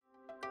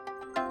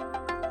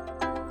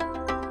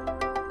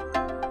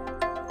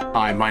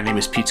Hi, my name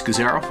is Pete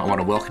Scazzaro. I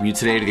want to welcome you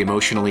today to the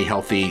Emotionally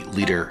Healthy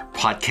Leader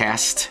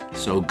podcast.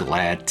 So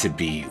glad to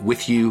be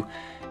with you.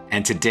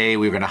 And today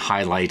we're going to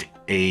highlight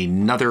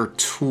another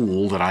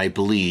tool that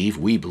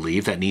we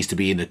believe that needs to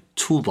be in the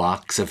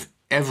toolbox of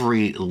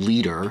every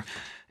leader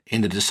in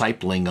the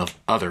discipling of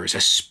others,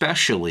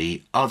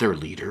 especially other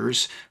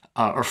leaders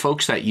or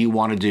folks that you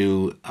want to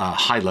do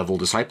high-level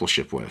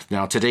discipleship with.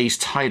 Now, today's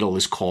title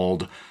is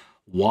called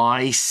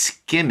Why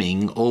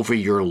Skimming Over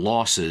Your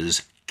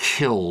Losses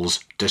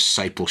Kills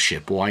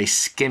Discipleship. Why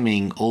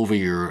skimming over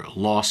your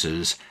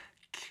losses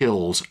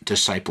kills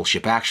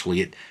discipleship.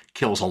 Actually, it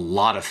kills a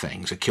lot of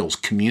things. It kills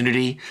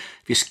community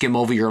if you skim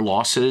over your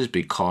losses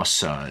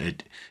because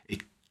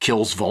it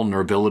kills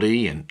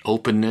vulnerability and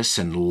openness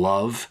and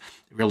love.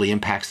 It really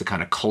impacts the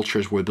kind of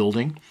cultures we're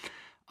building.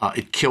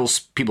 It kills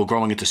people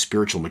growing into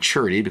spiritual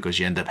maturity because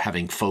you end up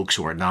having folks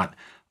who are not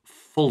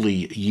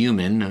fully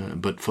human,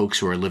 but folks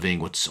who are living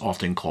what's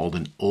often called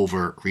an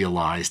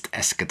over-realized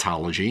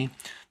eschatology.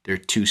 They're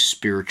too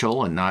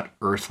spiritual and not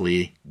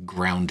earthly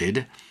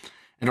grounded.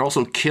 And it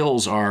also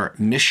kills our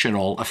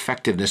missional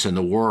effectiveness in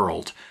the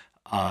world,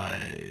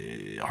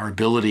 our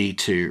ability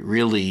to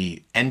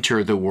really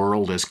enter the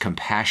world as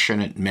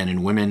compassionate men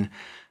and women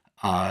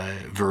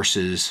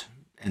versus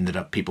ended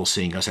up people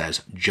seeing us as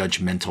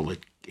judgmental.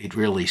 It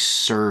really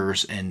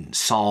serves and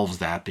solves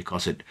that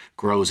because it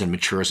grows and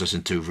matures us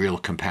into real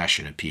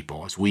compassionate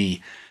people as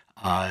we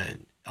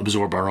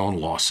absorb our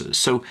own losses.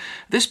 So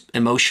this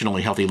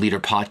Emotionally Healthy Leader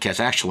podcast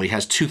actually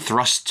has two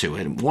thrusts to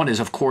it. One is,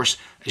 of course,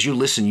 as you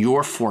listen,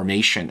 your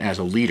formation as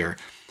a leader,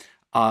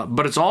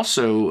 but it's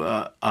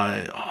also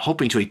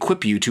hoping to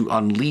equip you to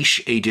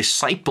unleash a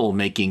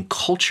disciple-making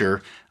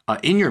culture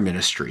in your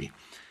ministry.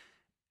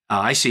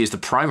 I see as the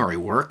primary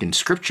work in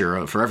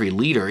Scripture for every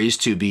leader is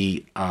to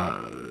be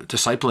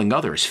discipling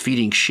others,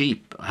 feeding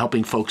sheep,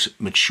 helping folks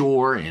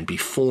mature and be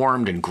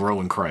formed and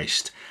grow in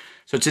Christ.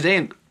 So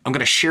today I'm going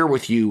to share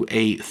with you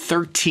a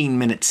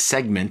 13-minute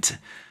segment,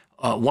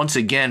 once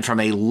again from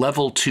a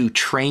level 2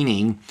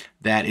 training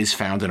that is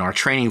found in our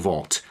training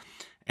vault.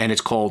 And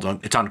it's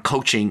on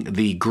coaching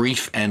the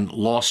grief and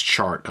loss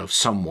chart of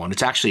someone.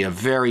 It's actually a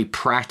very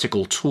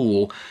practical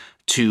tool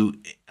to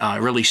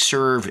really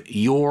serve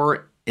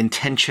your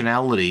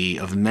intentionality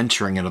of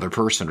mentoring another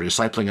person or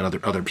discipling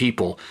other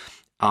people,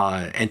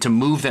 and to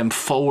move them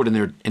forward in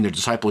their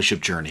discipleship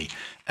journey,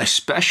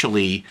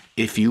 especially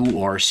if you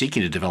are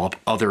seeking to develop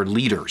other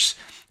leaders.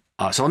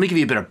 So let me give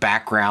you a bit of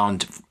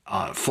background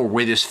for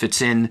where this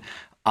fits in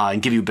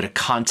and give you a bit of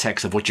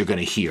context of what you're going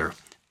to hear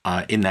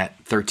in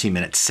that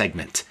 13-minute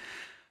segment.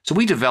 So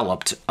we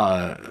developed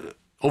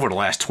over the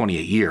last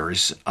 28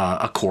 years,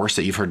 a course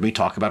that you've heard me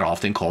talk about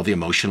often called the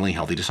Emotionally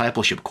Healthy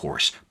Discipleship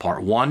course.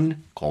 Part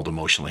 1, called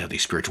Emotionally Healthy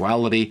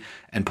Spirituality,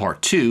 and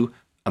Part 2,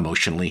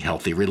 Emotionally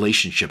Healthy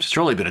Relationships. It's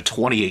really been a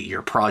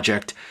 28-year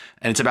project,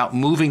 and it's about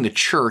moving the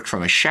church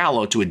from a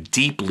shallow to a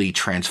deeply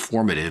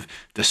transformative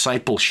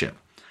discipleship.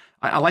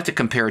 I like to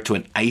compare it to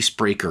an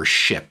icebreaker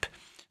ship.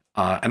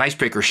 An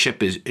icebreaker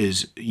ship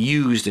is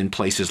used in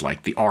places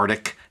like the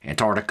Arctic,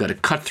 Antarctica, to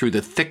cut through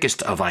the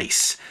thickest of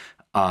ice.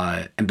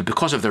 And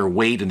because of their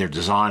weight and their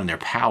design and their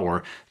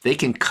power, they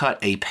can cut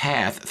a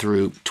path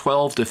through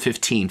 12 to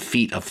 15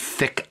 feet of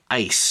thick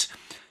ice.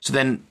 So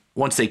then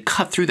once they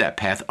cut through that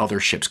path, other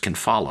ships can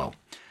follow.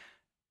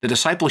 The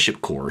discipleship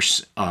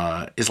course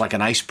is like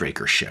an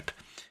icebreaker ship.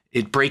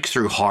 It breaks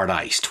through hard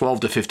ice,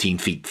 12 to 15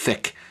 feet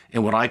thick,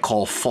 in what I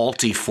call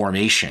faulty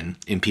formation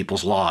in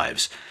people's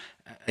lives.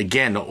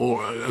 Again,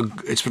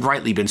 it's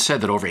rightly been said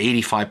that over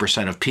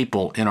 85% of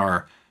people in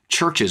our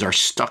churches are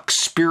stuck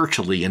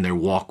spiritually in their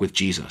walk with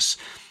Jesus.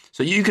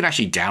 So you can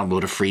actually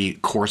download a free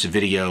course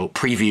video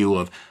preview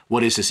of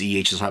what is this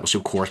EH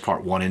Discipleship course,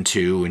 part 1 and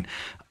 2, and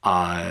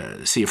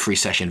see a free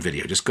session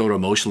video. Just go to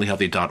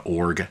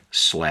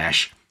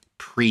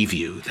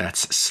emotionallyhealthy.org/preview.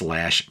 That's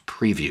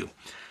 /preview.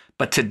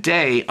 But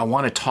today I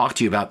want to talk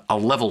to you about a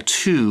level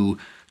 2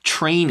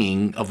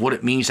 training of what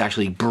it means to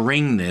actually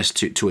bring this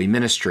to a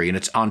ministry. And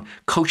it's on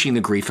coaching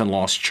the grief and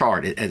loss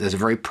chart as a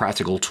very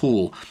practical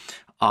tool.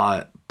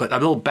 But a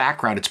little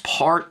background, it's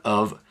part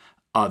of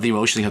the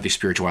Emotionally Healthy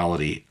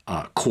Spirituality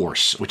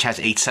course, which has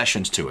 8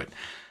 sessions to it.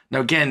 Now,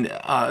 again,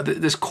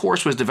 this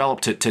course was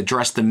developed to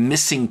address the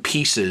missing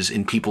pieces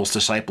in people's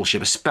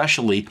discipleship,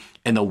 especially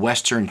in the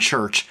Western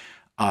church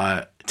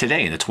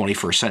today in the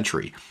 21st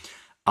century.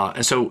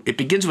 And so it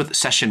begins with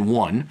session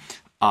 1,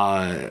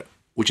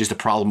 which is the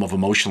problem of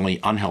emotionally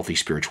unhealthy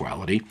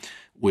spirituality,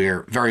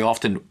 where very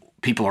often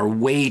people are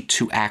way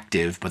too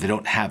active, but they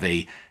don't have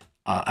a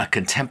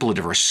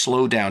contemplative or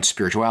slow down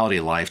spirituality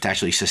life to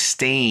actually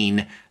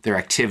sustain their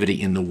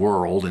activity in the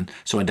world, and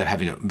so end up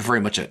having very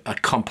much a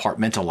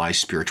compartmentalized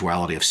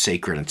spirituality of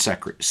sacred and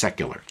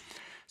secular.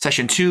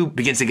 Session 2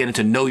 begins to get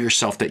into know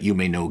yourself that you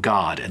may know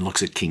God, and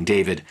looks at King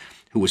David,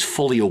 who was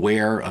fully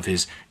aware of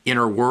his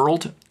inner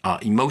world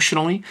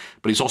emotionally,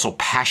 but he's also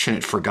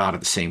passionate for God at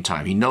the same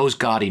time. He knows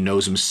God, he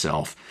knows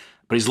himself,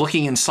 but he's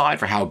looking inside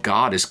for how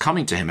God is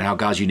coming to him and how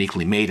God's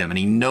uniquely made him, and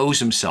he knows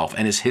himself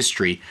and his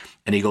history,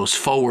 and he goes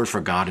forward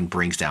for God and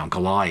brings down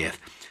Goliath.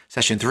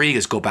 Session 3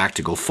 is go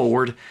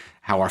forward,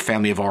 how our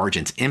family of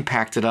origins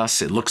impacted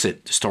us. It looks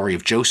at the story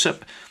of Joseph,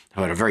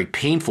 who had a very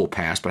painful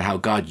past, but how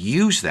God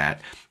used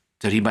that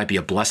so that he might be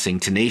a blessing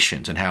to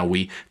nations, and how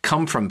we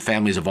come from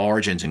families of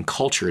origins and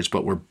cultures,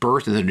 but we're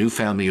birthed in the new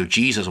family of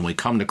Jesus when we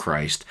come to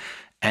Christ.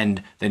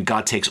 And then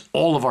God takes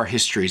all of our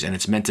histories, and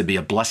it's meant to be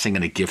a blessing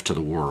and a gift to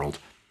the world.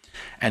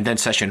 And then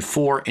Session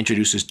 4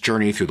 introduces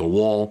Journey Through the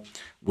Wall,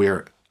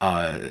 where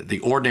the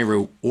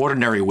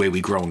ordinary way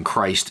we grow in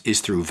Christ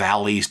is through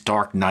valleys,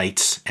 dark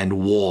nights,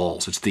 and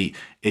walls.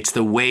 It's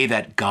the way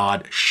that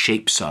God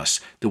shapes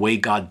us, the way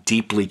God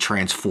deeply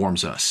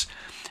transforms us.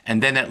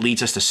 And then that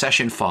leads us to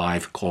Session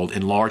 5, called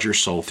Enlarge Your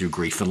Soul Through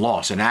Grief and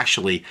Loss. And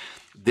actually,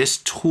 this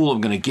tool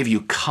I'm going to give you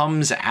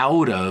comes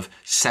out of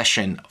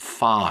Session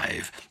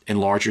 5,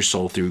 Enlarge Your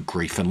Soul Through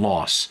Grief and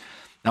Loss.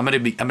 Now, I'm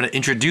going to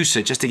introduce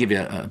it just to give you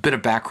a bit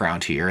of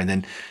background here, and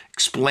then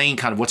explain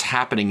kind of what's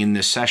happening in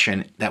this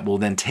session that will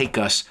then take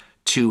us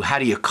to how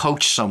do you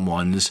coach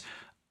someone's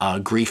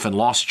grief and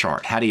loss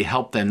chart? How do you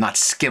help them not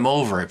skim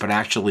over it, but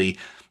actually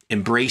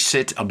embrace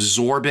it,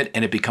 absorb it,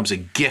 and it becomes a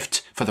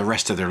gift for the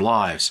rest of their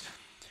lives?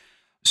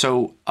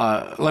 So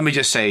let me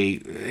just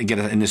say, again,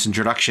 in this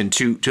introduction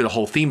to the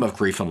whole theme of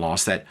grief and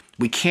loss, that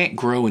we can't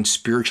grow in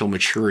spiritual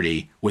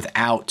maturity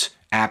without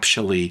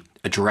actually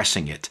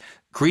addressing it.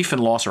 Grief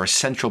and loss are a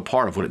central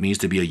part of what it means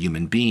to be a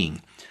human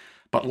being.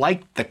 But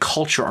like the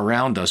culture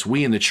around us,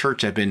 we in the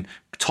church have been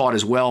taught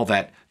as well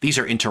that these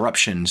are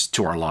interruptions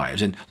to our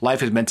lives. And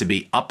life is meant to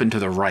be up and to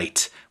the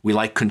right. We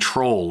like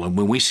control. And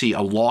when we see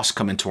a loss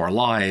come into our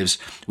lives,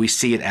 we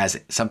see it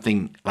as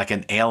something like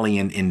an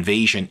alien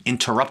invasion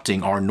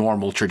interrupting our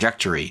normal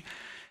trajectory.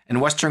 And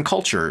Western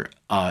culture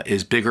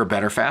is bigger,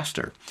 better,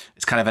 faster.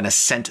 It's kind of an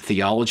ascent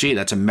theology.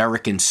 That's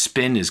American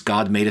spin, is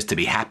God made us to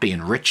be happy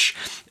and rich.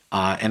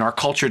 And our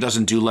culture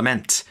doesn't do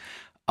lament.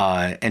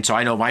 And so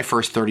I know my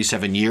first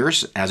 37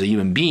 years as a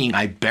human being,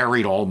 I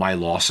buried all my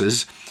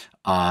losses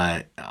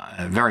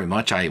very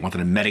much. I wanted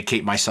to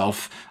medicate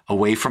myself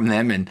away from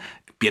them and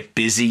get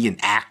busy and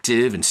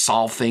active and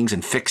solve things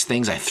and fix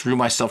things. I threw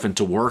myself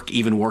into work,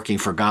 even working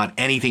for God,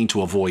 anything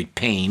to avoid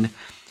pain.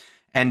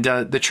 And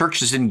the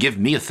church just didn't give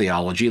me a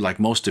theology, like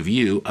most of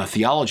you, a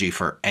theology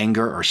for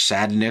anger or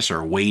sadness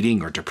or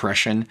waiting or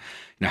depression.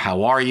 You know,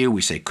 how are you?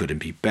 We say, couldn't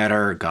be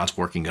better. God's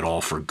working it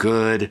all for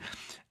good.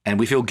 And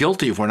we feel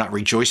guilty if we're not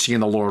rejoicing in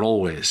the Lord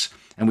always.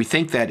 And we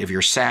think that if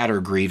you're sad or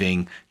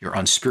grieving, you're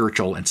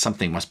unspiritual and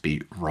something must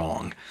be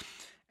wrong.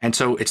 And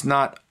so it's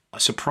not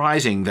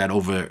surprising that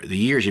over the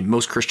years,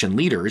 most Christian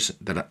leaders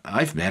that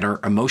I've met are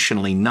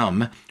emotionally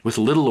numb with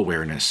little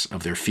awareness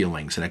of their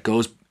feelings. And it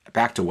goes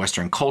back to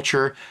Western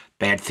culture,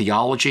 bad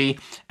theology,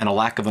 and a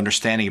lack of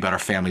understanding about our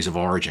families of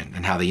origin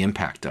and how they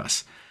impact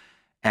us.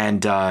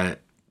 And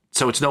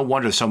so it's no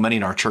wonder so many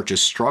in our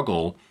churches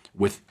struggle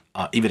with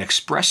even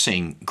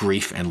expressing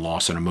grief and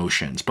loss and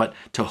emotions. But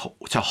to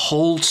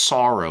hold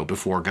sorrow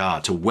before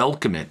God, to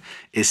welcome it,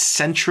 is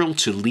central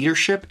to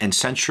leadership and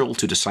central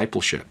to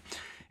discipleship.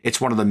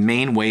 It's one of the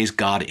main ways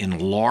God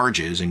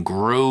enlarges and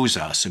grows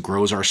us, and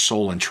grows our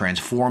soul and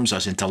transforms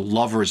us into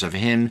lovers of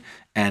Him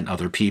and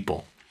other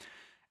people.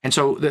 And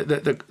so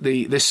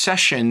this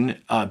session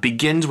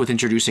begins with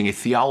introducing a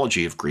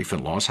theology of grief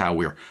and loss, how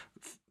we're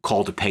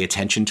called to pay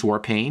attention to our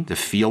pain, to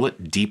feel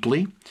it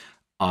deeply,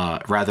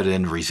 rather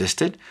than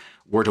resist it.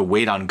 We're to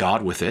wait on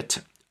God with it.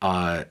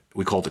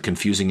 We call it the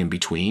confusing in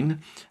between,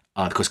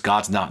 because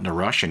God's not in a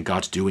rush and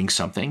God's doing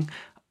something.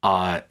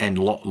 And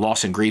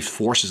loss and grief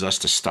forces us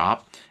to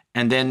stop.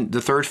 And then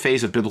the third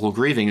phase of biblical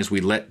grieving is we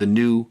let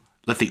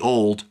the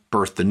old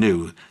birth the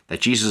new,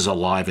 that Jesus is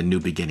alive and new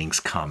beginnings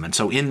come. And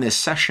so in this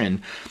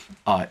session,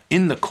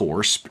 in the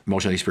course,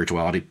 Emotional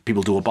Spirituality,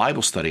 people do a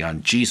Bible study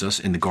on Jesus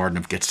in the Garden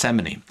of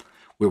Gethsemane,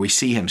 where we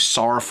see him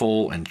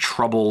sorrowful and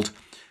troubled.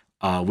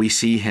 We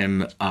see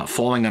him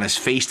falling on his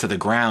face to the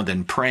ground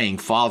and praying,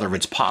 Father, if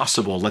it's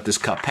possible, let this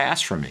cup pass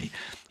from me.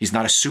 He's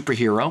not a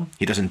superhero.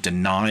 He doesn't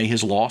deny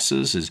his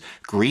losses, his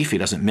grief. He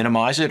doesn't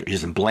minimize it. He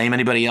doesn't blame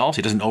anybody else.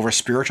 He doesn't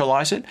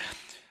over-spiritualize it.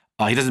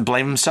 He doesn't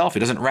blame himself. He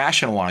doesn't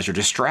rationalize or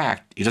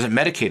distract. He doesn't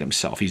medicate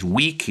himself. He's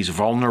weak. He's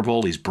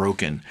vulnerable. He's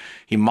broken.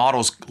 He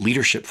models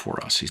leadership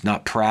for us. He's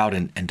not proud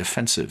and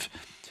defensive.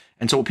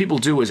 And so what people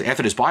do is,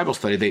 after this Bible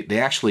study, they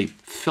actually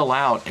fill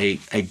out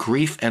a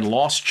grief and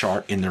loss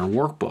chart in their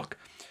workbook,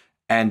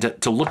 and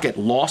to look at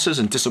losses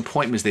and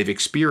disappointments they've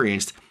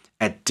experienced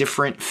at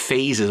different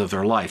phases of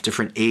their life,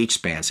 different age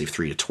spans, say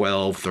 3 to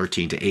 12,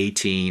 13 to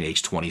 18,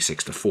 age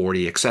 26 to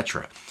 40,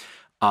 etc.,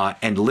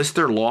 and list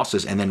their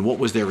losses, and then what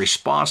was their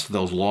response to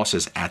those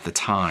losses at the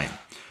time.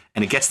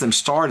 And it gets them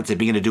started to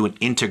begin to do an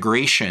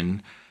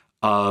integration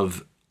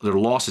of their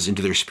losses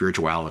into their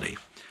spirituality.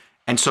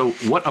 And so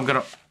what I'm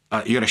going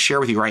to share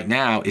with you right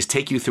now is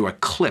take you through a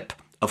clip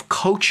of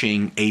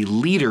coaching a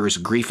leader's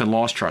grief and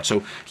loss chart.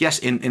 So yes,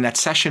 in that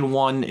session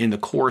 1 in the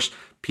course,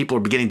 people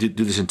are beginning to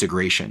do this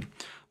integration.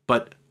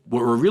 But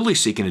what we're really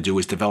seeking to do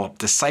is develop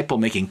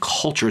disciple-making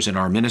cultures in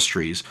our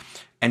ministries.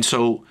 And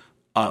so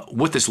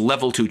what this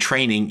level 2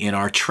 training in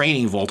our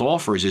training vault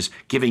offers is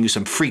giving you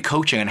some free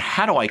coaching on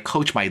how do I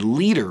coach my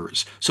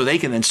leaders so they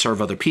can then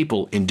serve other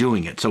people in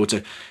doing it. So it's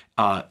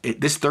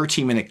this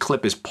 13-minute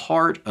clip is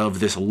part of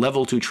this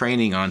level 2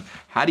 training on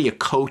how do you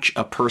coach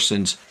a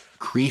person's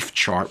grief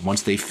chart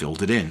once they've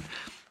filled it in.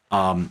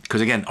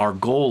 Because again, our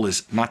goal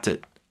is not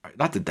that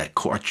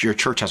your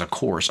church has a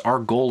course. Our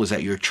goal is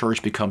that your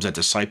church becomes a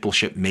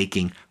discipleship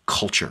making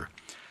culture.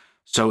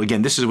 So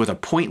again, this is with a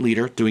point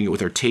leader doing it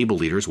with our table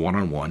leaders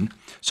one-on-one.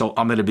 So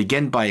I'm going to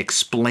begin by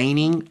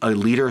explaining a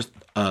leader,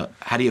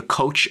 how do you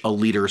coach a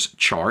leader's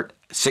chart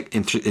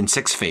in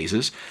 6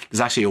 phases. There's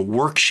actually a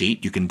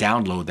worksheet. You can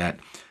download that.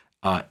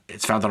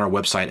 It's found on our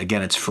website.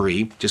 Again, it's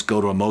free. Just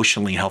go to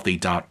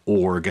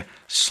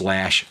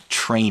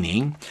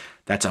emotionallyhealthy.org/training.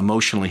 That's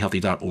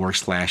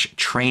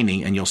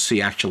emotionallyhealthy.org/training. And you'll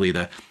see actually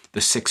the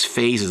 6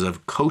 phases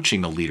of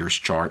coaching the leader's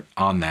chart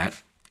on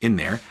that in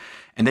there.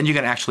 And then you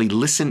can actually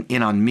listen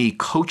in on me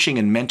coaching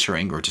and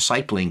mentoring or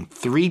discipling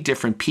 3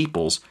 different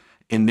peoples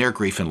in their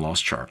grief and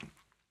loss chart.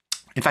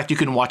 In fact, you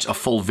can watch a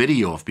full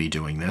video of me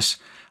doing this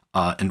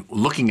and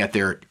looking at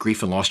their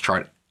grief and loss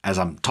chart as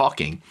I'm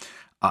talking.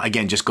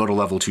 Again, just go to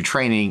level 2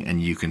 training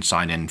and you can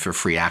sign in for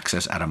free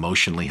access at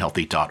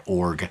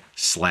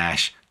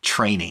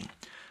emotionallyhealthy.org/training.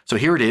 So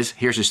here it is.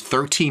 Here's this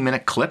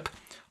 13-minute clip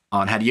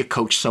on how do you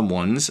coach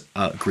someone's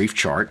grief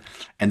chart.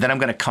 And then I'm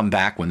going to come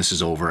back when this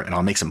is over and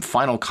I'll make some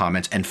final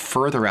comments and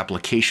further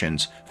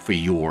applications for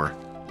your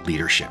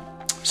leadership.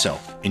 So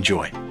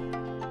enjoy.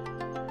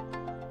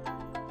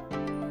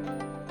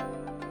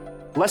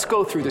 Let's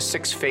go through the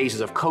 6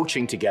 phases of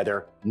coaching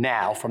together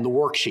now from the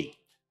worksheet.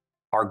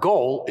 Our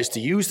goal is to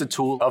use the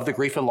tool of the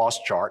grief and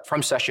loss chart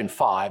from session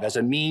 5 as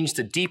a means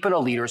to deepen a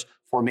leader's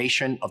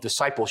formation of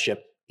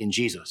discipleship in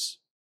Jesus.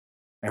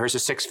 Now here's the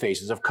 6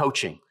 phases of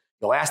coaching.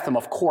 You'll ask them,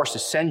 of course, to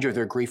send you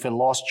their grief and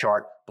loss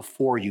chart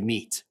before you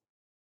meet.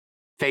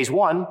 Phase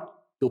 1,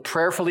 you'll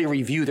prayerfully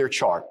review their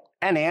chart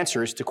and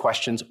answers to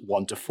questions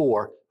 1 to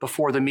 4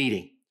 before the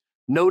meeting,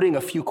 noting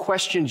a few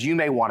questions you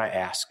may want to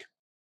ask.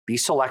 Be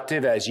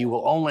selective as you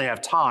will only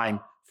have time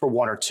for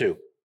 1 or 2.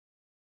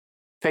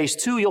 Phase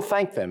 2, you'll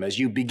thank them as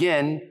you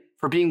begin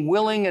for being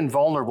willing and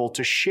vulnerable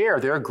to share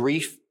their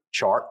grief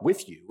chart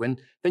with you. And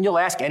then you'll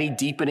ask any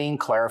deepening,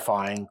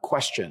 clarifying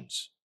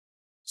questions,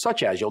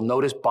 such as you'll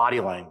notice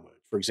body language.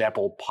 For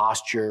example,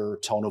 posture,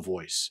 tone of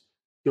voice.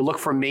 You'll look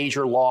for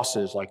major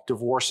losses like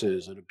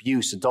divorces and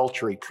abuse,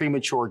 adultery,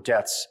 premature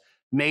deaths,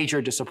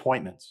 major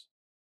disappointments.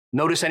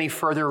 Notice any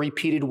further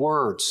repeated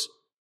words.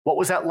 What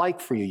was that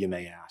like for you, you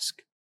may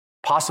ask?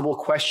 Possible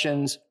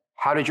questions.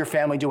 How did your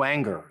family do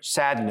anger,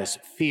 sadness,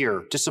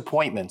 fear,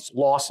 disappointments,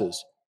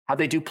 losses? How'd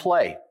they do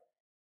play?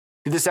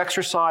 Did this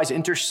exercise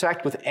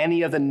intersect with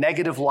any of the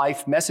negative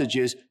life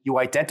messages you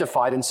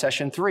identified in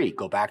session 3?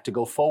 Go back to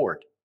go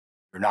forward.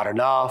 You're not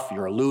enough,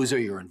 you're a loser,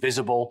 you're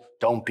invisible,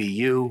 don't be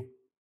you.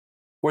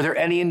 Were there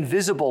any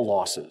invisible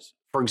losses?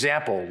 For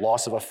example,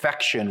 loss of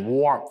affection,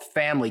 warmth,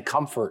 family,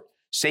 comfort,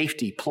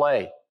 safety,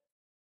 play.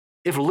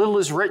 If little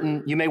is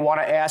written, you may want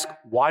to ask,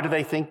 why do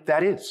they think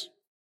that is?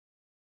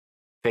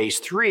 Phase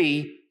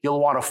 3, you'll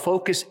want to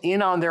focus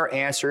in on their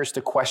answers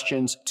to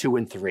questions 2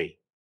 and 3.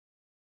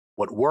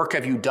 What work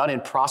have you done in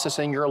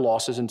processing your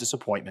losses and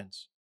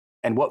disappointments?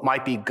 And what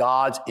might be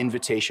God's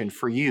invitation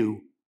for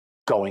you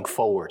going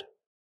forward?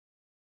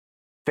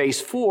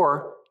 Phase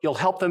 4, you'll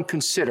help them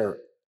consider,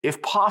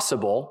 if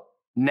possible,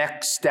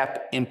 next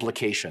step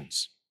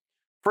implications.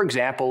 For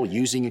example,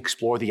 using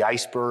Explore the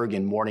Iceberg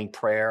in morning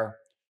prayer,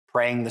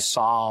 praying the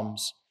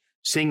Psalms,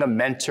 seeing a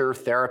mentor,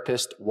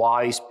 therapist,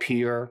 wise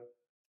peer,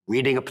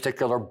 reading a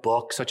particular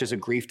book, such as A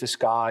Grief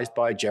Disguised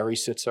by Jerry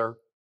Sitzer.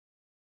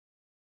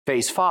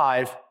 Phase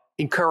 5,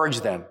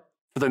 encourage them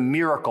for the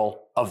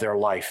miracle of their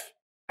life.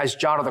 As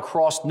John of the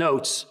Cross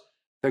notes,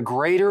 the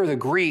greater the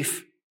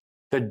grief,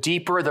 the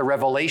deeper the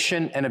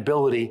revelation and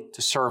ability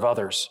to serve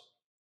others.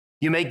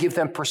 You may give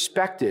them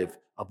perspective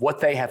of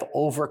what they have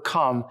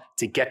overcome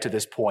to get to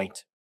this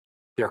point.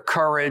 Their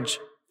courage,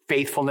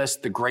 faithfulness,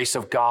 the grace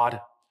of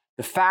God,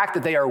 the fact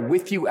that they are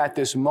with you at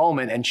this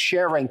moment and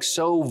sharing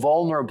so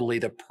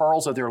vulnerably the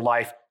pearls of their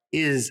life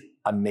is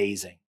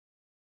amazing.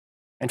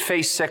 And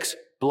phase 6,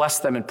 bless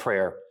them in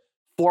prayer,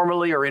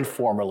 formally or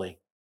informally.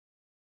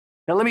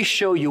 Now let me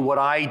show you what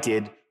I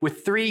did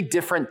with 3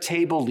 different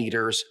table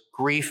leaders'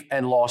 grief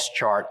and loss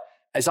chart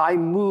as I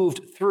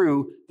moved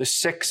through the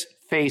 6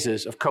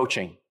 phases of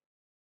coaching.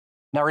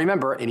 Now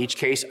remember, in each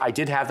case, I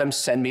did have them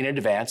send me in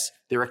advance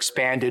their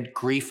expanded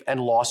grief and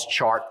loss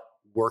chart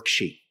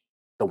worksheet,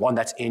 the one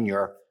that's in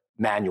your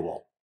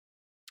manual.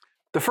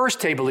 The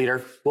first table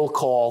leader we'll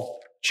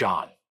call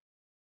John.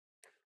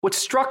 What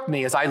struck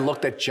me as I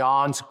looked at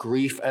John's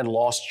grief and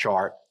loss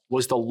chart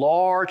was the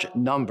large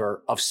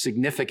number of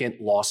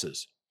significant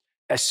losses,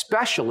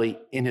 especially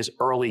in his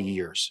early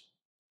years.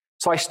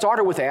 So I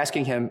started with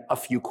asking him a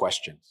few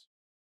questions.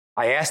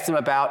 I asked him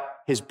about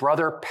his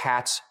brother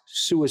Pat's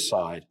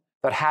suicide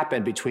that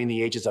happened between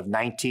the ages of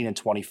 19 and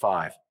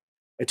 25.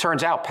 It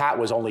turns out Pat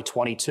was only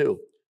 22,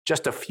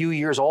 just a few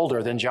years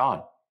older than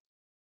John.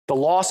 The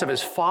loss of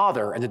his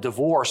father and the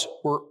divorce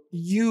were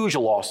huge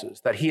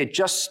losses that he had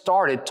just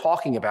started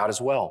talking about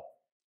as well.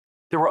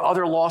 There were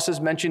other losses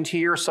mentioned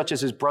here, such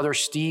as his brother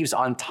Steve's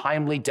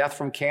untimely death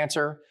from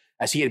cancer,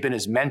 as he had been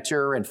his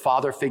mentor and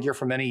father figure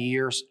for many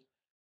years.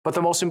 But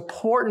the most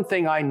important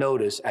thing I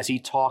noticed as he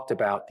talked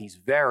about these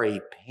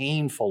very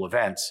painful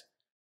events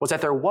was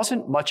that there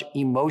wasn't much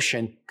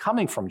emotion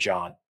coming from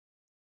John.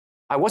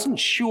 I wasn't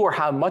sure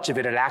how much of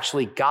it had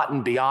actually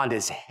gotten beyond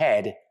his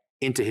head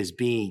into his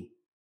being.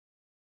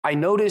 I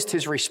noticed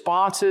his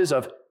responses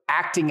of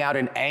acting out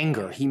in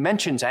anger. He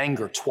mentions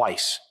anger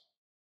twice,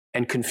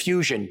 and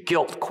confusion,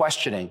 guilt,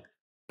 questioning,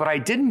 but I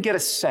didn't get a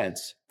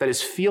sense that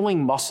his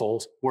feeling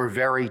muscles were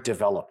very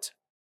developed.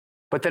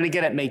 But then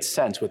again, it made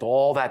sense with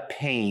all that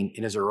pain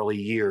in his early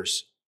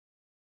years.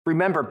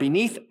 Remember,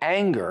 beneath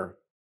anger,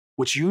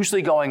 what's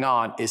usually going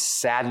on is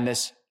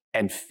sadness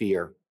and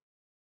fear.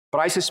 But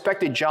I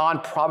suspected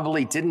John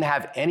probably didn't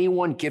have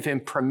anyone give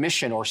him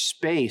permission or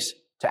space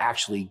to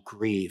actually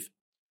grieve.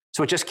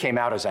 So it just came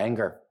out as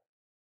anger.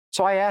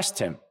 So I asked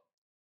him,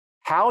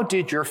 how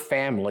did your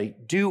family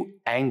do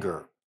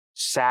anger,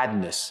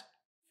 sadness,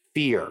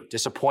 fear,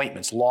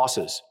 disappointments,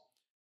 losses?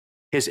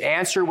 His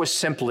answer was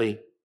simply,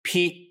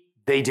 Pete,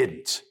 they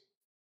didn't.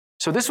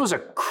 So this was a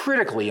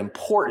critically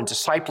important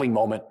discipling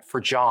moment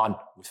for John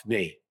with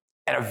me,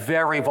 and a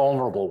very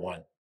vulnerable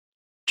one.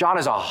 John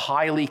is a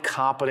highly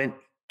competent,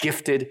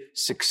 gifted,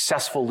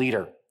 successful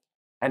leader.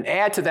 And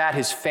add to that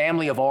his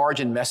family of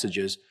origin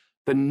messages,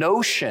 the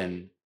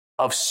notion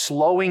of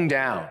slowing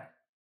down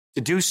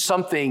to do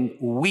something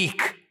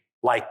weak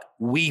like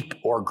weep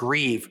or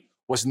grieve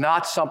was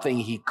not something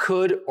he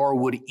could or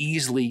would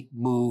easily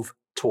move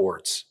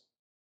towards.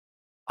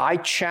 I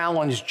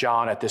challenged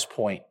John at this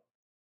point,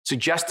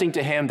 suggesting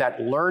to him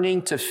that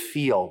learning to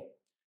feel,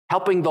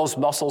 helping those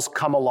muscles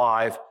come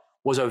alive,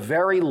 was a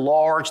very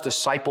large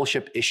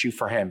discipleship issue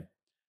for him,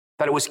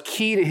 that it was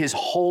key to his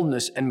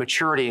wholeness and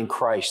maturity in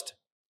Christ.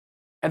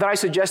 And then I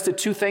suggested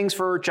two things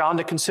for John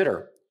to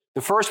consider.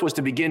 The first was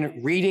to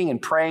begin reading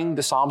and praying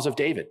the Psalms of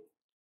David,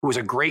 who was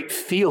a great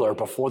feeler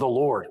before the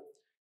Lord,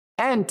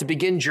 and to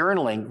begin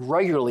journaling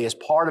regularly as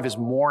part of his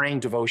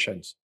morning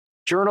devotions.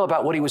 Journal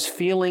about what he was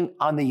feeling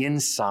on the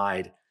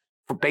inside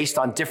based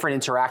on different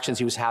interactions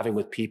he was having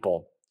with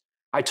people.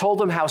 I told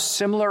him how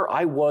similar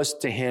I was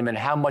to him and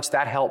how much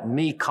that helped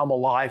me come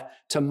alive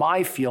to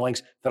my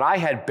feelings that I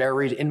had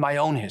buried in my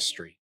own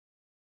history.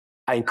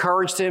 I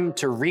encouraged him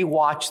to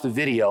rewatch the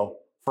video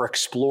for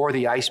Explore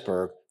the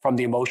Iceberg from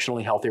the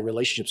Emotionally Healthy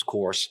Relationships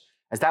course,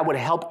 as that would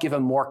help give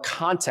him more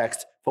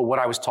context for what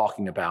I was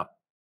talking about.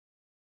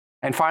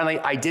 And finally,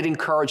 I did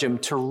encourage him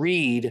to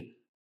read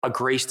A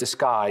Grace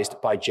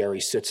Disguised by Jerry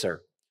Sitzer.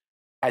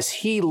 As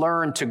he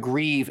learned to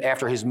grieve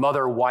after his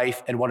mother,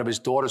 wife, and one of his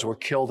daughters were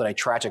killed in a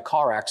tragic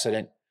car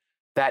accident,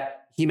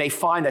 that he may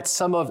find that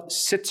some of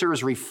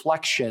Sitzer's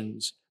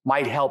reflections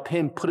might help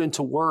him put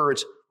into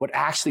words what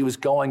actually was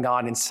going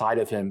on inside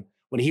of him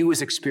when he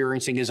was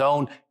experiencing his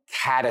own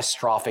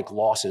catastrophic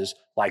losses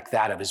like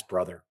that of his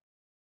brother.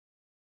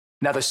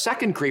 Now, the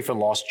second grief and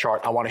loss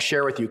chart I want to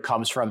share with you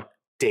comes from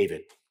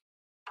David.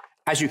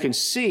 As you can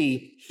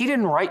see, he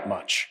didn't write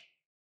much,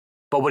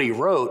 but what he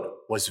wrote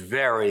was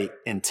very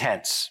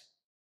intense.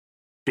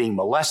 Being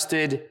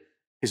molested,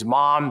 his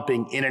mom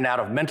being in and out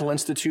of mental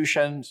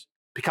institutions,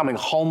 becoming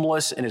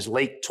homeless in his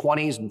late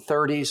 20s and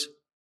 30s.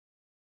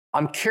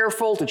 I'm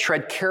careful to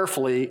tread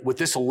carefully with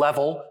this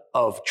level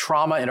of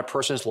trauma in a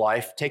person's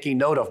life, taking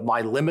note of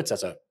my limits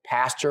as a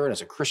pastor and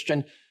as a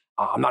Christian.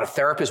 I'm not a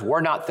therapist,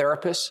 we're not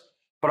therapists,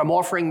 but I'm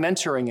offering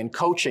mentoring and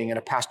coaching and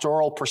a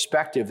pastoral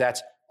perspective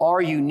that's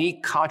our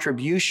unique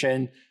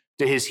contribution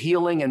to his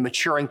healing and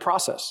maturing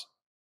process.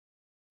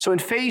 So in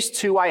phase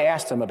 2, I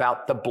asked him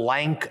about the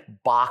blank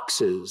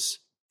boxes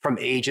from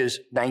ages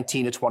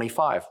 19 to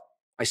 25.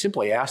 I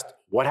simply asked,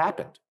 what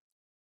happened?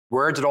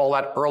 Where did all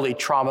that early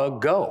trauma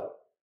go?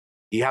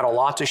 He had a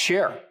lot to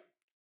share.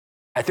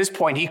 At this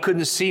point, he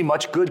couldn't see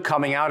much good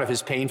coming out of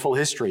his painful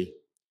history.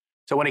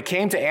 So when it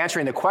came to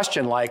answering the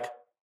question like,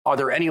 are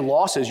there any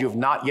losses you have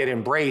not yet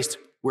embraced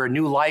where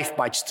new life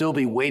might still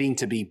be waiting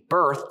to be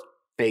birthed,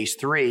 phase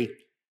 3,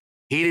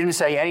 he didn't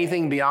say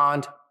anything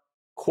beyond,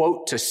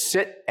 quote, to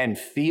sit and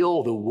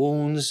feel the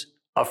wounds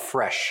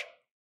afresh.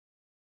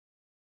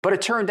 But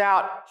it turned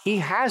out he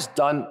has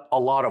done a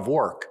lot of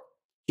work.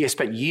 He has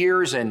spent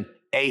years in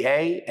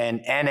AA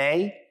and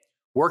NA,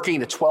 working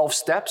the 12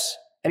 steps,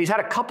 and he's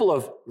had a couple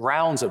of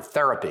rounds of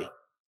therapy.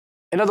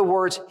 In other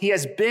words, he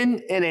has been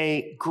in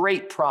a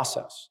great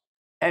process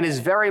and is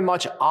very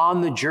much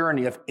on the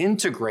journey of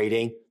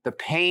integrating the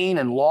pain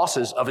and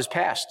losses of his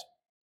past.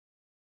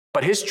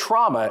 But his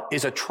trauma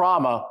is a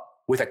trauma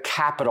with a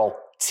capital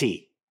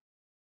T.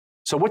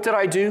 So what did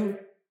I do?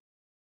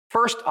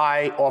 First,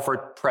 I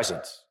offered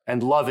presence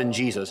and love in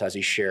Jesus as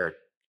he shared.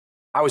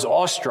 I was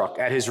awestruck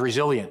at his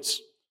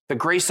resilience, the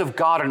grace of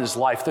God in his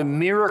life, the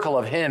miracle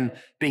of him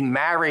being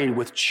married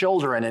with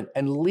children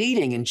and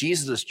leading in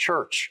Jesus'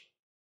 church.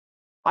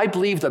 I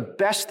believe the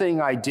best thing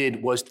I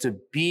did was to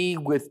be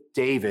with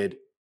David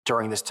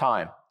during this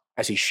time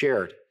as he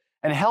shared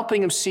and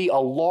helping him see a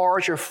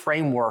larger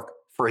framework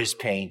for his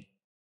pain.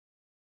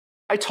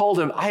 I told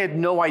him I had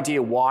no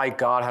idea why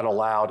God had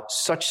allowed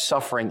such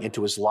suffering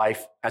into his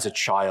life as a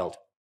child,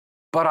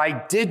 but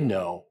I did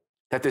know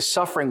that this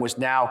suffering was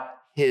now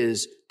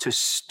his to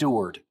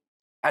steward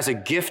as a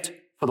gift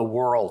for the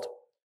world.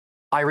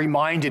 I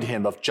reminded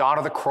him of John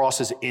of the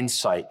Cross's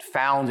insight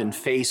found in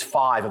phase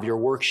 5 of your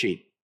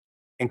worksheet,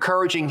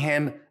 encouraging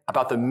him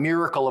about the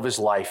miracle of his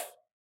life,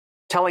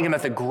 telling him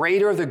that the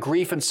greater the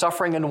grief and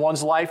suffering in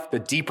one's life, the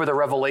deeper the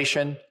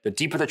revelation, the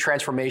deeper the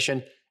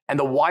transformation, and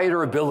the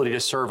wider ability to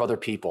serve other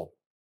people.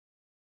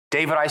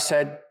 David, I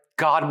said,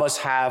 God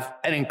must have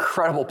an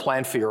incredible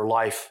plan for your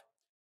life.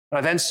 And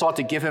I then sought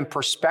to give him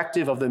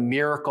perspective of the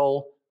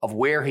miracle of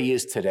where he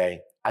is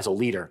today as a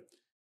leader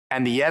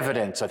and the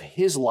evidence of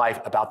his life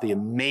about the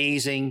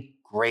amazing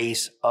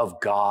grace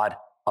of God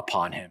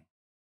upon him.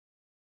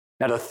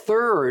 Now, the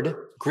third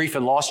grief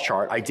and loss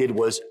chart I did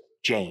was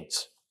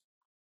Jane's.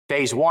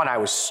 Phase 1, I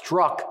was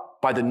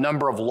struck by the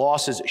number of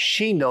losses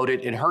she noted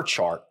in her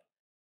chart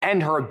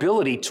and her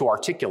ability to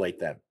articulate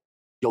them.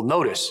 You'll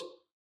notice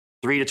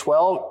 3 to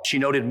 12, she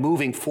noted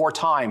moving 4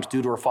 times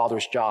due to her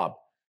father's job.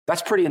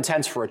 That's pretty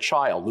intense for a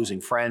child,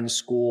 losing friends,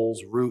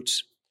 schools,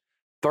 roots.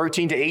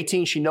 13 to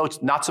 18, she notes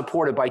not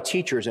supported by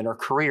teachers in her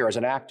career as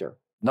an actor.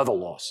 Another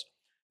loss.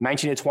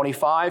 19 to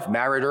 25,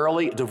 married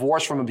early,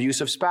 divorced from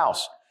abusive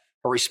spouse.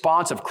 Her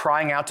response of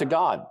crying out to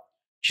God.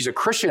 She's a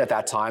Christian at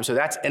that time, so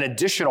that's an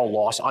additional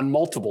loss on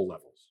multiple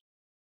levels.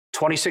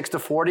 26 to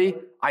 40,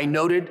 I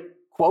noted,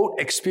 quote,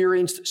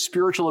 experienced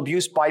spiritual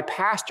abuse by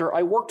pastor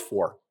I worked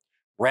for.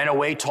 Ran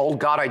away, told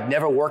God I'd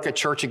never work at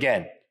church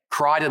again.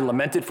 Cried and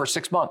lamented for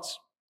 6 months.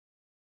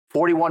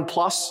 41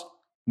 plus,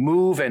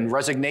 move and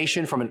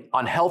resignation from an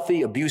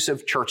unhealthy,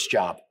 abusive church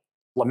job.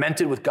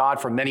 Lamented with God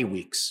for many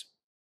weeks.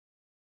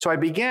 So I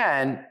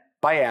began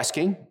by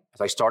asking, as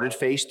I started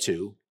phase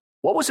 2,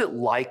 what was it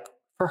like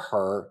for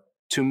her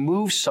to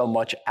move so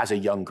much as a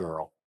young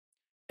girl?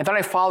 And then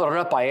I followed it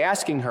up by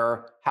asking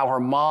her how her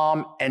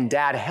mom and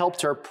dad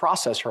helped her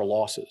process her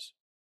losses.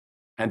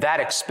 And that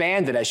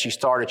expanded as she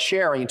started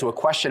sharing into a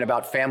question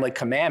about family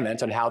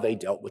commandments and how they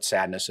dealt with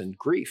sadness and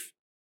grief.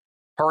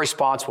 Her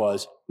response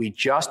was, we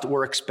just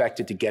were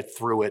expected to get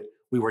through it.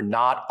 We were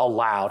not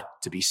allowed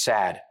to be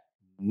sad.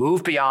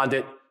 Move beyond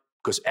it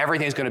because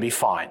everything's going to be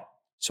fine.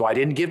 So I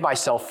didn't give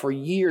myself for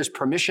years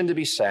permission to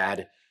be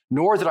sad,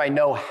 nor did I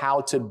know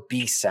how to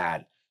be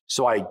sad.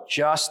 So I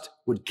just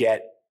would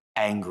get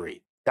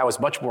angry. That was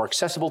much more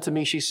accessible to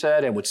me, she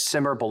said, and would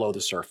simmer below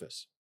the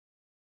surface.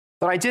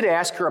 But I did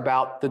ask her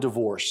about the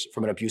divorce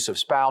from an abusive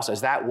spouse,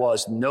 as that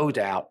was no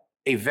doubt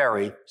a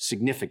very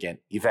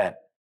significant event.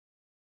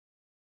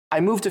 I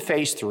moved to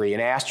phase 3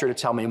 and asked her to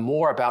tell me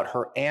more about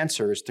her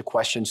answers to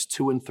questions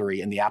 2 and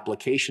 3 in the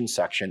application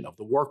section of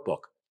the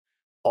workbook,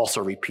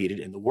 also repeated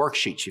in the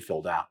worksheet she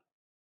filled out.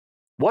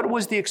 What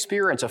was the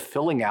experience of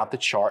filling out the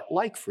chart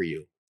like for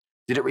you?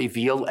 Did it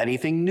reveal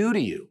anything new to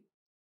you?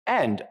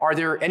 And are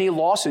there any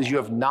losses you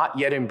have not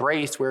yet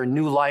embraced where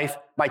new life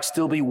might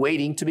still be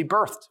waiting to be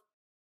birthed?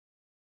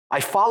 I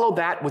followed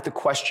that with the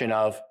question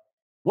of,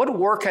 what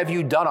work have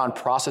you done on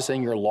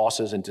processing your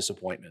losses and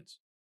disappointments?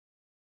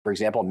 For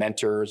example,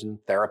 mentors and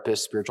therapists,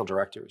 spiritual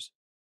directors.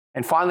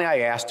 And finally, I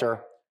asked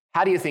her,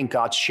 how do you think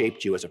God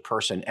shaped you as a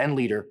person and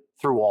leader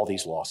through all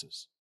these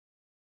losses?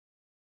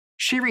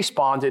 She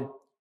responded,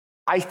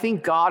 I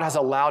think God has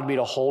allowed me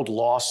to hold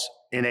loss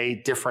in a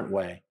different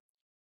way.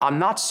 I'm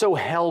not so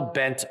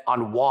hell-bent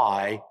on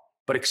why,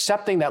 but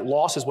accepting that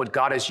loss is what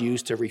God has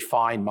used to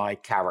refine my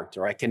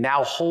character. I can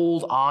now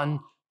hold on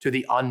to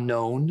the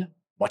unknown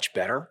much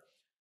better.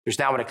 There's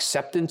now an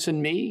acceptance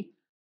in me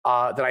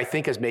that I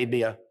think has made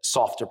me a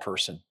softer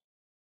person.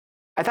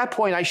 At that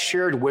point, I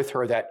shared with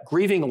her that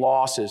grieving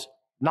loss is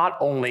not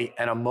only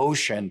an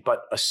emotion,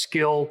 but a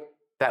skill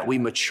that we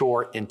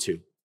mature into.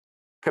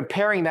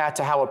 Comparing that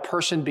to how a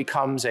person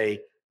becomes a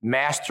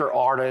master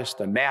artist,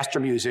 a master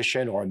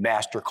musician, or a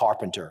master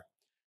carpenter.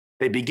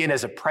 They begin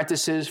as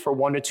apprentices for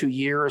 1 to 2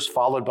 years,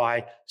 followed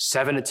by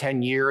 7 to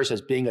 10 years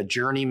as being a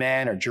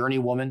journeyman or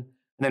journeywoman. And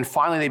then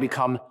finally, they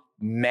become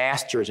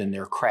masters in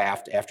their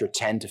craft after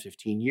 10 to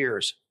 15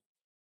 years.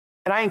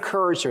 And I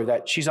encouraged her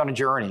that she's on a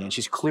journey and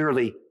she's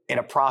clearly in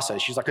a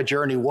process. She's like a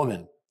journey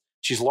woman.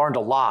 She's learned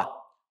a lot.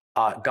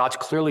 God's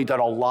clearly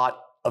done a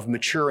lot of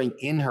maturing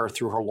in her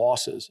through her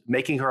losses,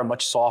 making her a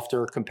much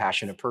softer,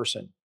 compassionate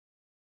person.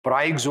 But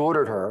I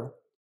exhorted her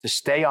to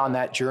stay on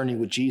that journey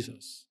with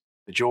Jesus,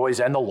 the joys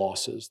and the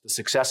losses, the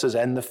successes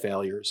and the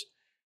failures,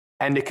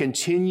 and to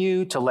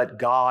continue to let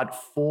God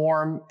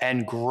form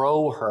and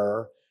grow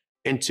her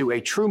into a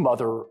true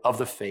mother of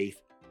the faith,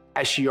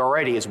 as she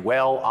already is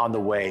well on the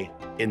way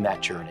in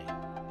that journey.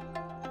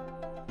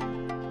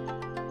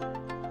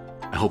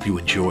 I hope you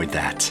enjoyed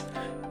that.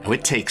 Now,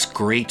 it takes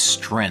great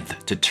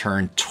strength to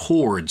turn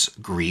towards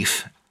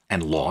grief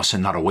and loss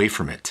and not away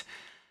from it.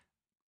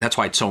 That's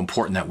why it's so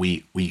important that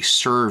we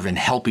serve and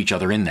help each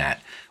other in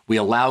that. We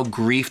allow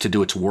grief to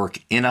do its work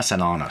in us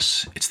and on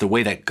us. It's the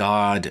way that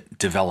God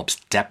develops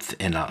depth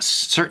in us.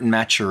 Certain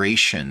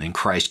maturation in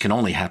Christ can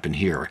only happen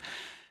here.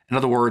 In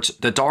other words,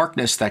 the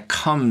darkness that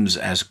comes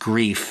as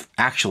grief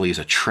actually is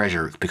a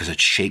treasure because it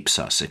shapes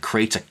us. It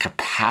creates a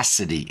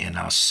capacity in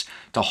us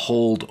to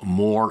hold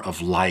more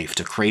of life,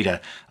 to create a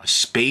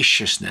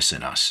spaciousness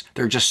in us.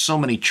 There are just so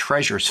many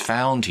treasures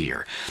found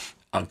here.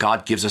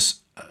 God gives us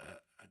a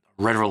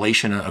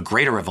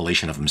greater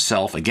revelation of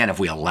himself. Again, if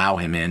we allow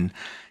him in,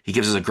 he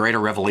gives us a greater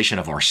revelation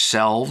of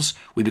ourselves.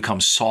 We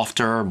become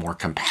softer, more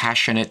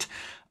compassionate.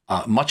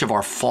 Much of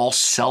our false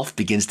self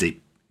begins to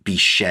be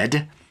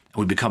shed.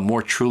 We become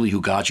more truly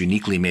who God's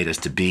uniquely made us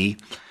to be.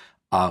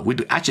 We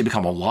actually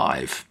become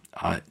alive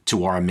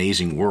to our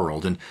amazing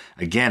world. And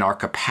again, our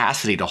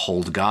capacity to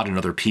hold God and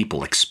other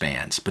people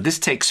expands. But this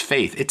takes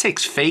faith. It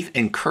takes faith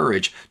and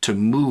courage to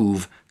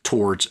move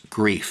towards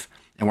grief.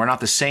 And we're not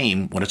the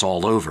same when it's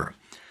all over.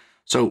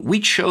 So we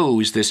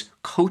chose this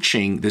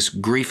coaching, this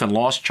grief and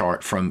loss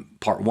chart from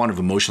part 1 of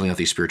Emotionally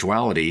Healthy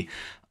Spirituality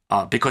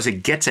because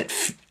it gets at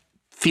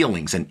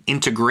feelings and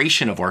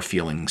integration of our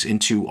feelings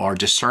into our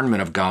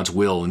discernment of God's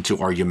will, into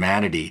our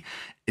humanity,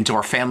 into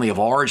our family of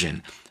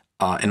origin,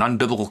 and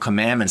unbiblical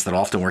commandments that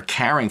often we're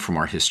carrying from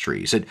our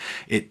histories.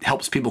 It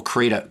helps people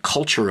create a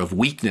culture of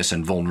weakness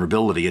and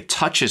vulnerability. It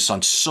touches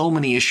on so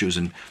many issues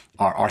in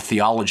our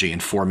theology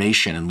and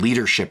formation and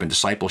leadership and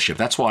discipleship.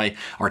 That's why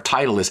our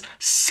title is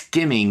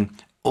Skimming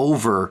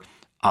Over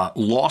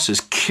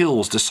Losses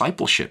Kills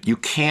Discipleship. You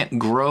can't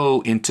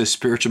grow into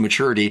spiritual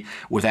maturity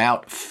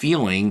without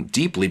feeling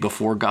deeply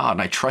before God.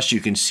 And I trust you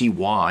can see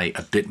why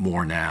a bit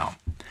more now.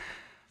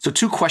 So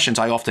 2 questions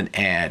I often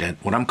add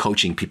when I'm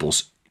coaching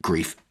people's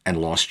grief and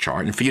loss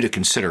chart, and for you to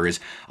consider, is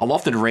I'll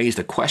often raise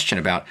the question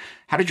about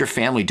how did your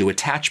family do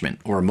attachment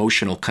or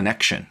emotional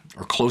connection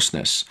or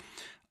closeness?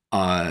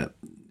 And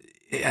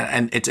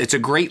it's a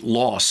great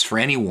loss for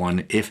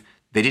anyone if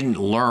they didn't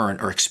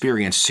learn or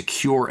experience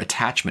secure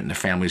attachment in their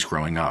families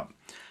growing up.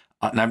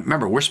 Now,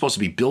 remember, we're supposed to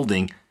be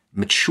building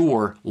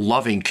mature,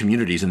 loving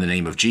communities in the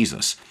name of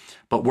Jesus.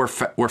 But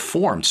we're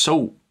formed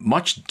so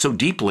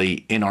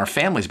deeply in our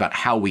families about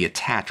how we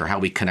attach or how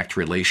we connect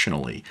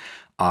relationally.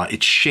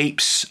 It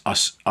shapes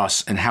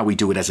us and how we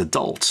do it as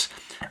adults.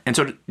 And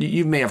so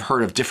you may have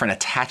heard of different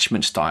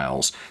attachment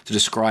styles to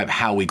describe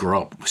how we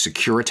grow up.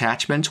 Secure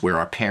attachments, where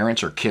our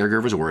parents or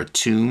caregivers were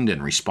attuned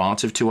and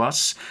responsive to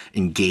us,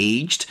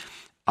 engaged.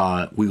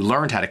 We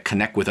learned how to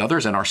connect with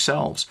others and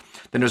ourselves.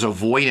 Then there's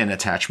avoidant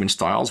attachment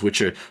styles,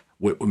 which are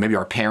maybe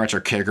our parents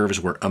or caregivers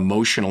were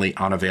emotionally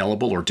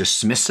unavailable or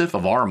dismissive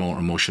of our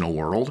emotional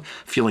world.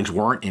 Feelings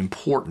weren't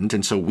important,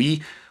 and so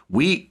we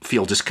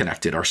feel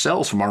disconnected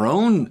ourselves from our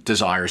own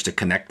desires to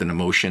connect and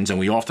emotions, and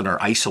we often are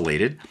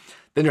isolated.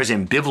 Then there's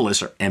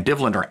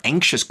ambivalent or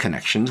anxious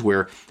connections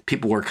where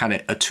people were kind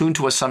of attuned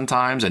to us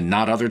sometimes and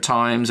not other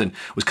times, and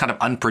was kind of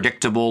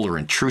unpredictable or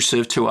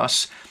intrusive to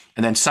us.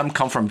 And then some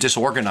come from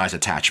disorganized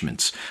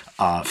attachments,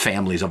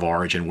 families of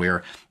origin,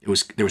 where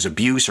there was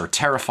abuse or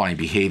terrifying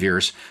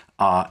behaviors.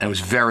 It was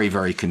very,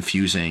 very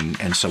confusing,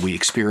 and so we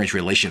experienced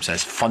relationships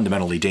as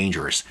fundamentally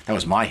dangerous. That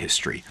was my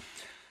history.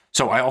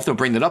 So I often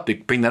bring that up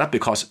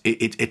because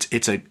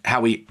it's a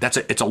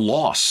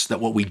loss that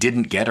what we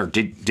didn't get or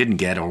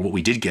what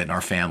we did get in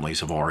our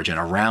families of origin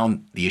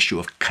around the issue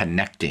of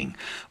connecting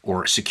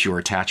or secure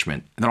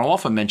attachment. And then I'll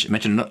often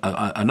mention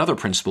another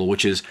principle,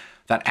 which is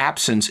that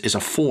absence is a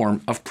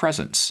form of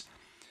presence.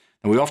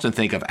 And we often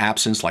think of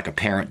absence like a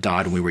parent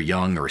died when we were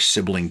young or a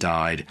sibling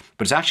died,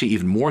 but it's actually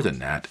even more than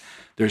that.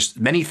 There's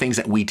many things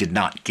that we did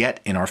not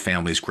get in our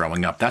families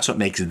growing up. That's what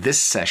makes this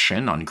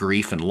session on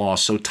grief and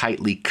loss so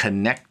tightly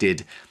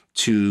connected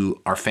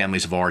to our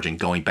families of origin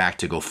going back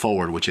to go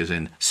forward, which is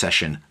in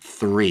session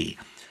 3.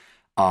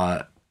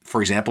 For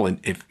example,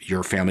 if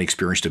your family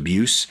experienced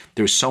abuse,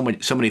 there was so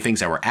many things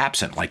that were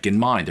absent, like in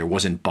mine. There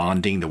wasn't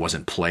bonding, there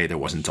wasn't play, there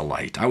wasn't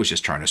delight. I was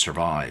just trying to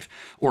survive.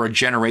 Or a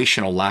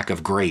generational lack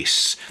of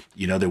grace.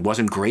 There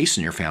wasn't grace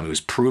in your family. It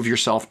was prove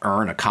yourself,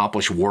 earn,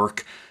 accomplish,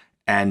 work,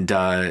 and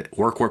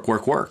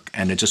work.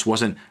 And it just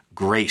wasn't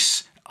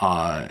grace.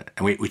 And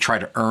we try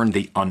to earn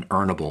the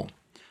unearnable.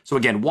 So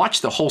again,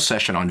 watch the whole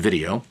session on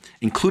video,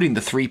 including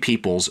the 3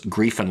 people's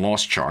grief and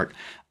loss chart,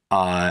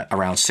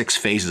 around 6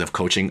 phases of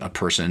coaching a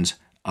person's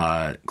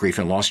grief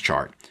and loss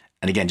chart.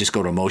 And again, just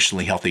go to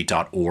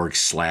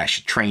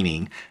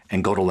emotionallyhealthy.org/training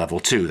and go to level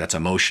 2. That's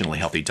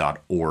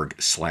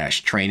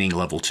emotionallyhealthy.org/training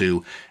level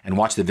 2, and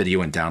watch the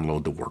video and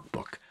download the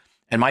workbook.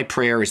 And my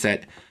prayer is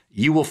that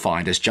you will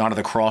find, as John of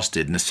the Cross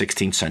did in the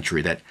 16th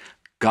century, that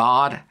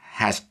God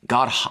has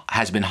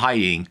been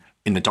hiding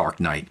in the dark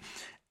night,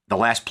 the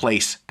last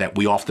place that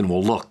we often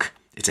will look.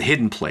 It's a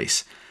hidden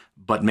place.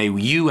 But may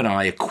you and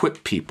I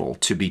equip people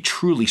to be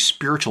truly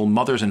spiritual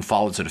mothers and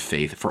fathers of the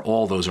faith for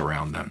all those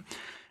around them.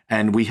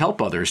 And we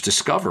help others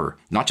discover,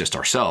 not just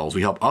ourselves,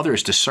 we help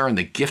others discern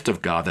the gift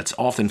of God that's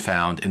often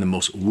found in the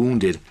most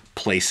wounded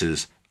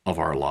places of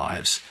our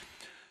lives.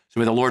 So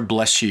may the Lord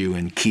bless you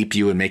and keep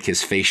you and make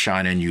his face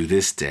shine on you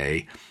this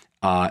day.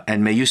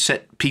 And may you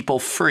set people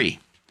free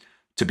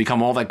to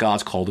become all that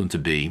God's called them to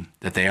be,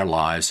 that their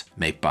lives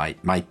might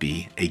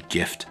be a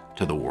gift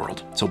to the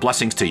world. So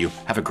blessings to you.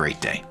 Have a great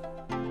day.